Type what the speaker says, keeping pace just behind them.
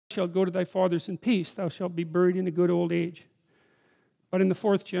shalt go to thy fathers in peace. Thou shalt be buried in a good old age. But in the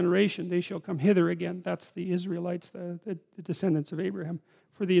 4th generation, they shall come hither again. That's the Israelites, the descendants of Abraham.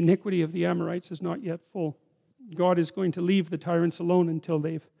 For the iniquity of the Amorites is not yet full. God is going to leave the tyrants alone until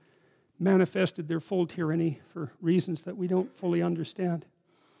they've manifested their full tyranny for reasons that we don't fully understand.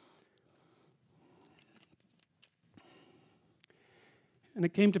 And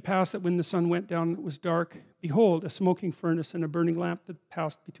it came to pass that when the sun went down and it was dark, behold, a smoking furnace and a burning lamp that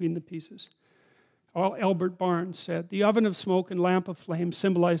passed between the pieces. Albert Barnes said, the oven of smoke and lamp of flame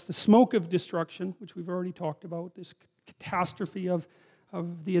symbolize the smoke of destruction, which we've already talked about, this catastrophe of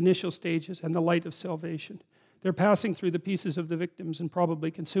the initial stages, and the light of salvation. They're passing through the pieces of the victims and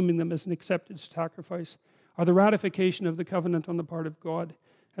probably consuming them as an accepted sacrifice, are the ratification of the covenant on the part of God,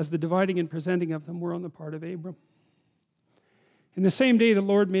 as the dividing and presenting of them were on the part of Abram. In the same day the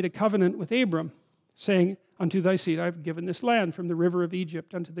Lord made a covenant with Abram, saying, unto thy seed I have given this land, from the river of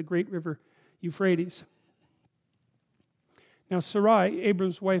Egypt unto the great river Euphrates. Now Sarai,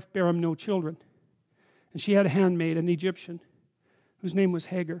 Abram's wife, bare him no children, and she had a handmaid, an Egyptian, whose name was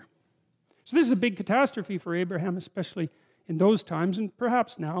Hagar. So this is a big catastrophe for Abraham, especially in those times, and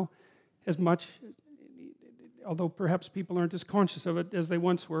perhaps now as much, although perhaps people aren't as conscious of it as they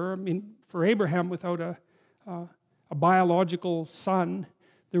once were. I mean, for Abraham, without a biological son,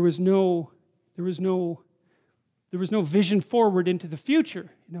 there was no vision forward into the future,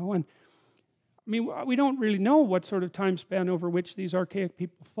 you know. And I mean, we don't really know what sort of time span over which these archaic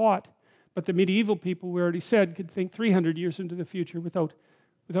people thought, but the medieval people, we already said, could think 300 years into the future without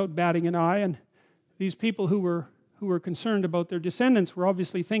batting an eye. And these people who were concerned about their descendants were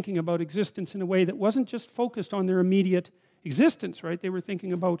obviously thinking about existence in a way that wasn't just focused on their immediate existence, right? They were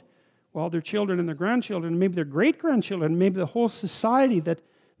thinking about, well, their children and their grandchildren, maybe their great-grandchildren, maybe the whole society that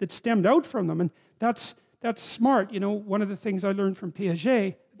stemmed out from them. And that's smart. You know, one of the things I learned from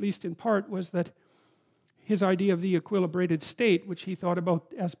Piaget, at least in part, was that his idea of the equilibrated state, which he thought about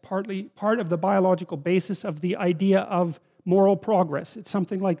as part of the biological basis of the idea of moral progress. It's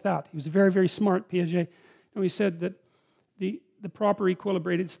something like that. He was very, very smart, Piaget. And he said that the proper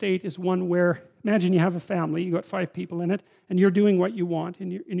equilibrated state is one where, imagine you have a family, you got 5 people in it, and you're doing what you want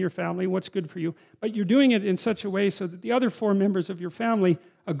in your family, what's good for you, but you're doing it in such a way so that the other 4 members of your family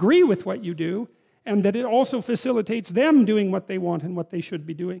agree with what you do, and that it also facilitates them doing what they want and what they should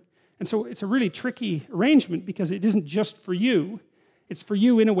be doing. And so it's a really tricky arrangement, because it isn't just for you, it's for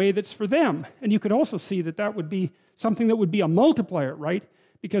you in a way that's for them. And you could also see that that would be something that would be a multiplier, right?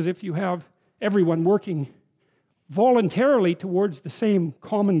 Because if you have everyone working voluntarily towards the same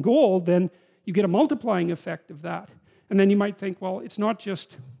common goal, then you get a multiplying effect of that. And then you might think, well, it's not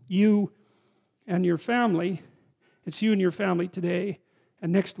just you and your family, it's you and your family today,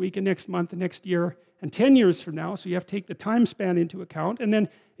 and next week, and next month, and next year, and 10 years from now. So you have to take the time span into account. And then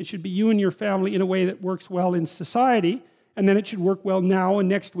it should be you and your family in a way that works well in society. And then it should work well now and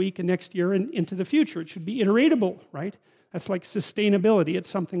next week and next year and into the future. It should be iteratable, right? That's like sustainability. It's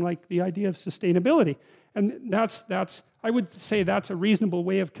something like the idea of sustainability. And I would say that's a reasonable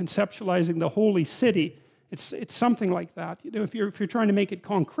way of conceptualizing the holy city. It's something like that. You know, if you're trying to make it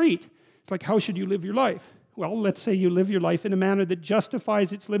concrete, it's like, how should you live your life? Well, let's say you live your life in a manner that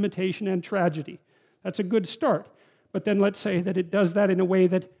justifies its limitation and tragedy. That's a good start. But then let's say that it does that in a way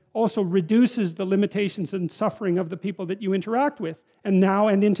that also reduces the limitations and suffering of the people that you interact with, and now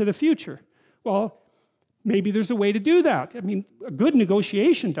and into the future. Well, maybe there's a way to do that. I mean, a good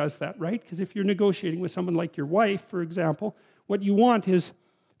negotiation does that, right? Because if you're negotiating with someone like your wife, for example, what you want is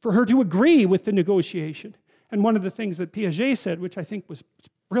for her to agree with the negotiation. And one of the things that Piaget said, which I think was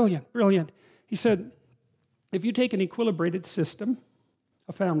brilliant, he said, if you take an equilibrated system,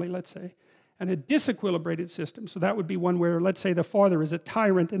 a family, let's say, and a disequilibrated system, so that would be one where, let's say, the father is a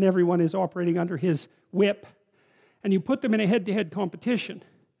tyrant and everyone is operating under his whip, and you put them in a head-to-head competition,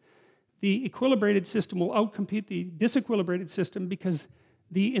 the equilibrated system will outcompete the disequilibrated system, because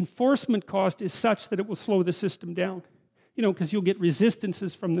the enforcement cost is such that it will slow the system down. You know, because you'll get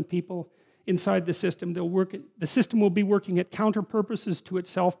resistances from the people inside the system. The system will be working at counter purposes to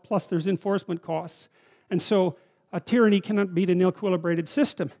itself, plus there's enforcement costs. And so a tyranny cannot beat an equilibrated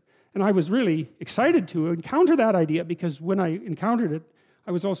system. And I was really excited to encounter that idea, because when I encountered it,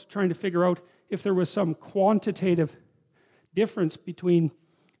 I was also trying to figure out if there was some quantitative difference between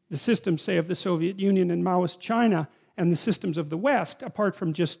the systems, say, of the Soviet Union and Maoist China and the systems of the West, apart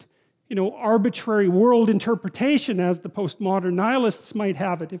from just, you know, arbitrary world interpretation as the postmodern nihilists might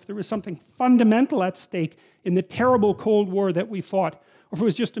have it. If there was something fundamental at stake in the terrible Cold War that we fought, or if it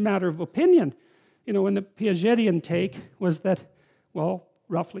was just a matter of opinion. You know, and the Piagetian take was that, well,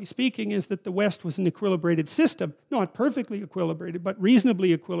 roughly speaking, is that the West was an equilibrated system. Not perfectly equilibrated, but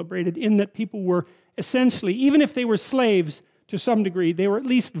reasonably equilibrated, in that people were essentially, even if they were slaves to some degree, they were at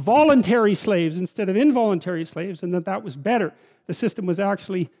least voluntary slaves instead of involuntary slaves, and that was better. The system was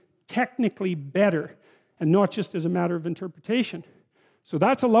actually technically better, and not just as a matter of interpretation. So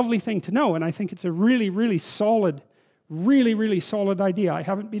that's a lovely thing to know, and I think it's a really, really solid idea. I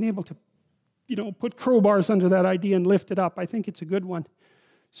haven't been able to, put crowbars under that idea and lift it up. I think it's a good one.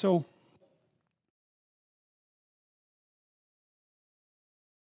 So